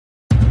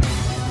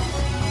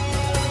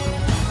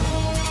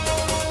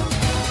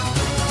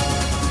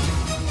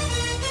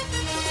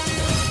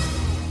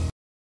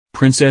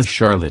Princess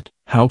Charlotte,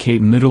 how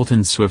Kate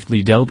Middleton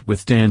swiftly dealt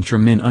with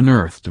tantrum in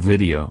unearthed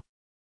video.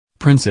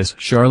 Princess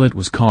Charlotte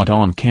was caught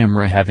on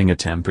camera having a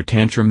temper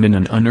tantrum in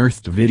an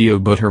unearthed video,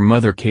 but her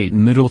mother Kate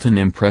Middleton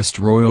impressed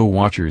royal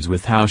watchers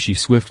with how she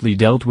swiftly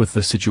dealt with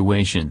the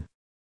situation.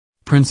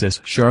 Princess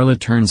Charlotte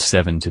turns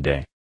 7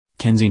 today.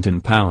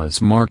 Kensington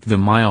Palace marked the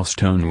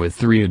milestone with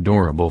 3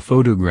 adorable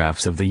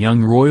photographs of the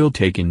young royal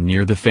taken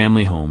near the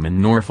family home in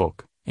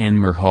Norfolk,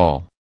 Anmer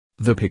Hall.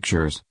 The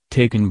pictures,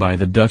 taken by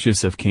the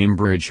Duchess of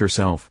Cambridge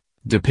herself,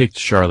 depict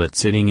Charlotte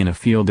sitting in a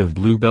field of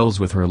bluebells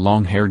with her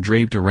long hair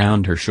draped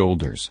around her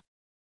shoulders.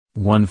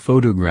 One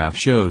photograph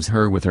shows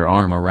her with her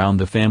arm around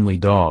the family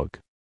dog.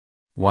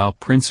 While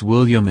Prince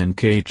William and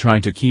Kate try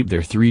to keep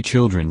their 3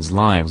 children's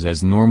lives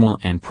as normal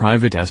and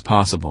private as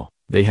possible,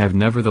 they have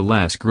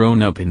nevertheless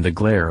grown up in the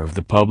glare of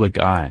the public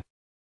eye.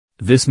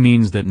 This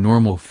means that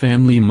normal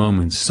family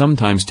moments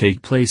sometimes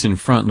take place in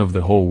front of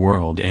the whole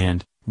world,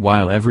 and,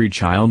 while every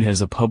child has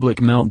a public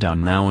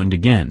meltdown now and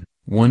again,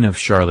 one of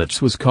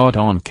Charlotte's was caught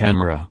on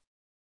camera.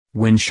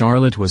 When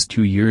Charlotte was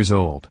 2 years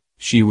old,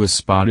 she was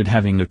spotted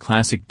having a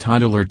classic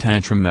toddler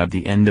tantrum at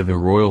the end of a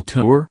royal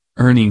tour,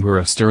 earning her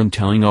a stern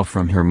telling-off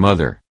from her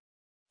mother.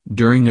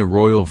 During a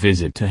royal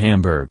visit to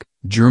Hamburg,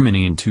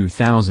 Germany in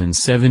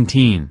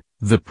 2017,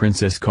 the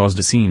princess caused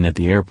a scene at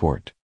the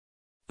airport.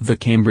 The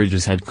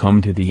Cambridges had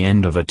come to the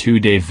end of a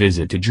 2-day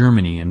visit to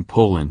Germany and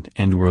Poland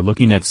and were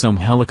looking at some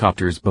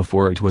helicopters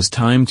before it was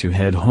time to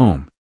head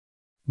home.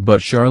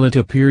 But Charlotte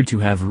appeared to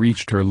have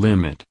reached her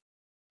limit.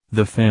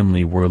 The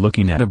family were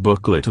looking at a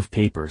booklet of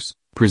papers,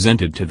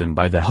 presented to them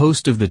by the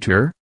host of the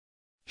tour.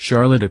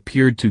 Charlotte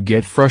appeared to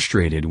get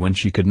frustrated when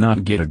she could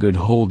not get a good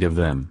hold of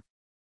them.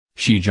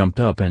 She jumped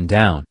up and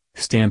down,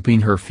 stamping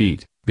her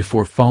feet,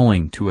 before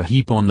falling to a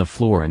heap on the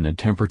floor in a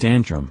temper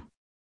tantrum.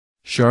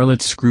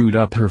 Charlotte screwed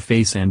up her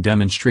face and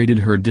demonstrated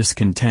her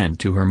discontent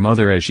to her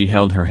mother as she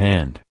held her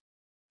hand.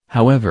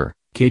 However,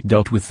 Kate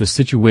dealt with the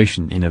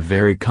situation in a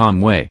very calm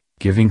way,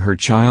 giving her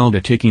child a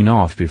ticking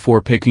off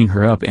before picking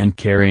her up and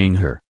carrying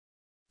her.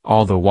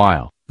 All the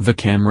while, the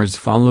cameras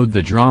followed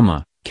the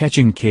drama,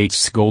 catching Kate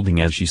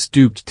scolding as she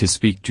stooped to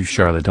speak to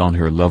Charlotte on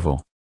her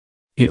level.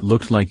 It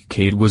looked like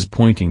Kate was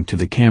pointing to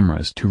the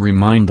cameras to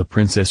remind the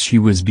princess she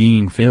was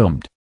being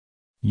filmed.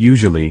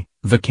 Usually,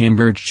 the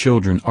Cambridge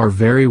children are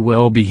very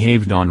well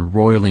behaved on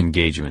royal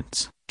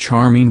engagements,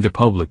 charming the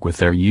public with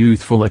their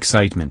youthful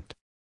excitement.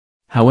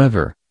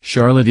 However,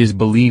 Charlotte is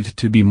believed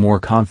to be more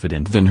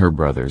confident than her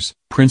brothers,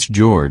 Prince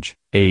George,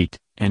 8,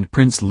 and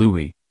Prince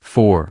Louis,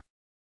 4.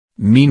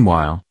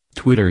 Meanwhile,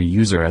 Twitter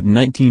user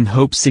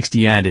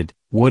 @19hope60 added,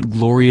 "What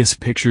glorious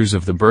pictures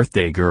of the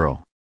birthday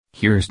girl.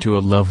 Here's to a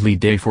lovely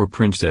day for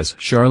Princess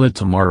Charlotte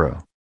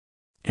tomorrow."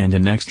 And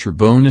an extra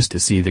bonus to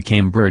see the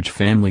Cambridge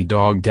family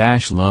dog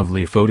 -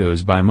 lovely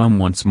photos by mum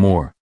once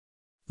more.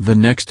 The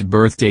next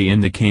birthday in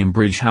the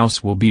Cambridge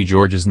house will be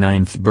George's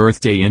 9th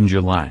birthday in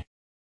July.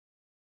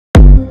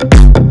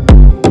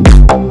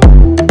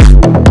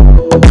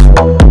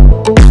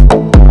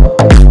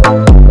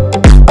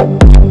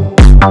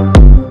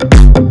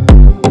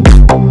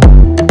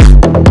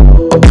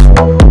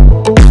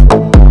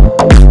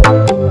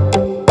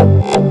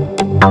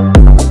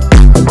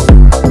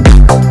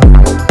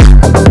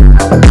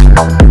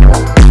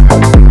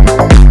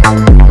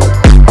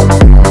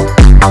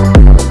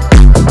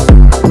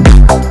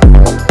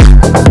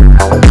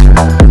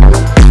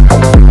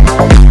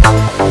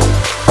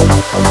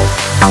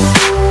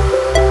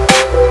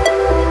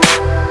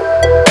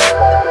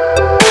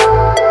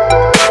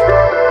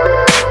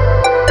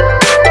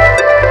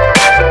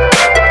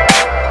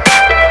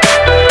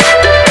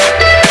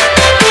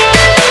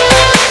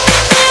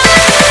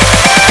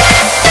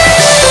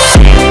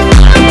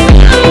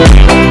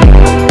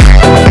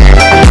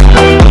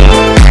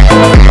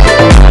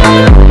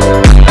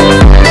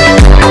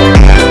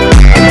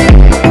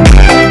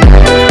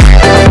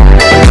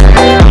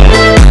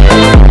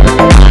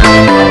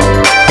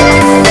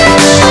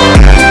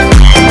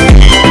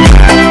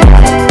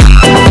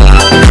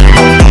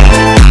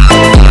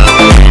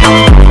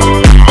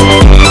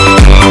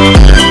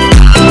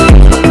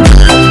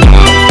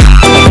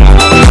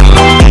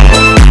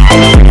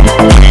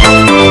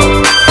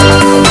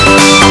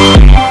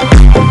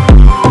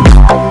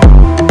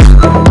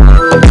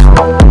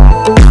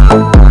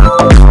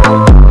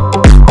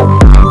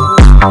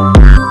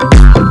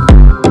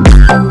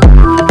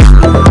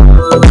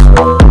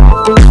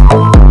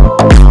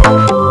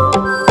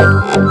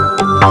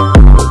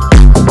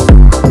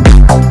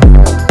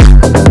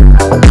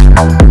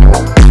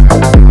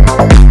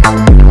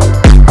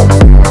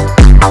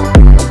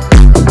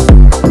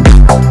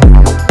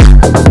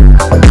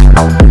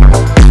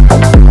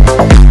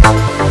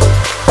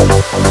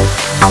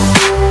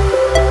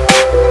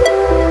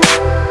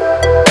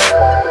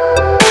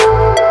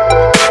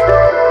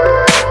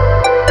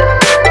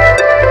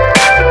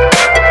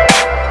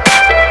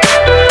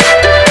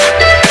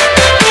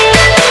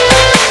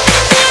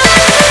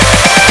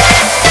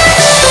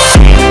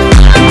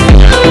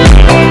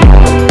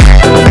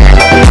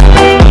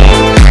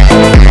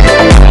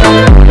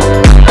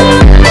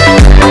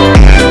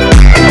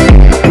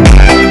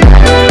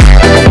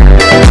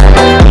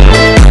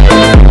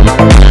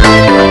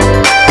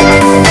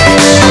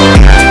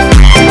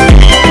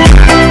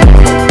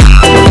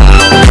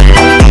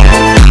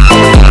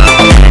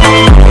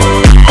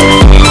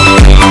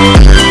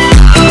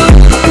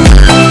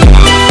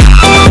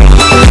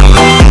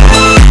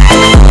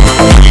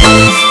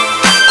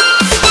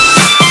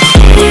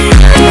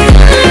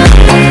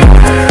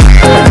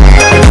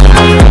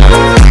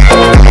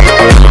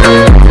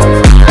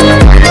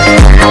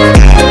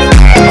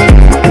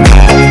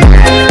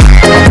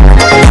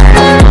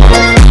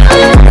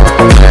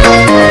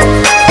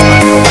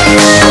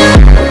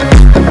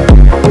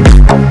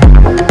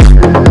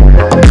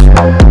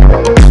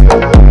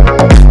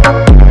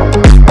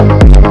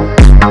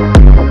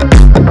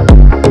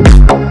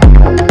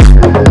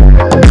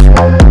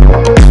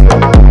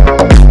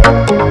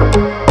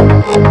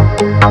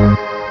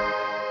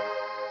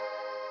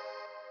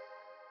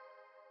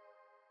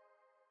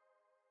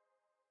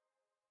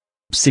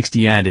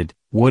 60 added,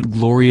 "What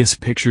glorious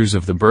pictures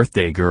of the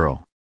birthday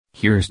girl.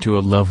 Here's to a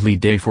lovely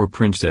day for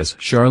Princess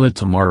Charlotte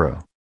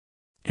tomorrow."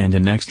 And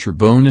an extra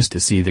bonus to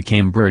see the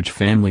Cambridge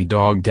family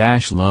dog.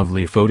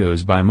 Lovely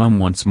photos by mum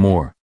once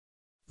more.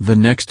 The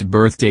next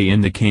birthday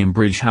in the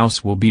Cambridge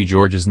house will be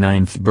George's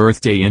 9th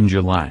birthday in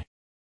July.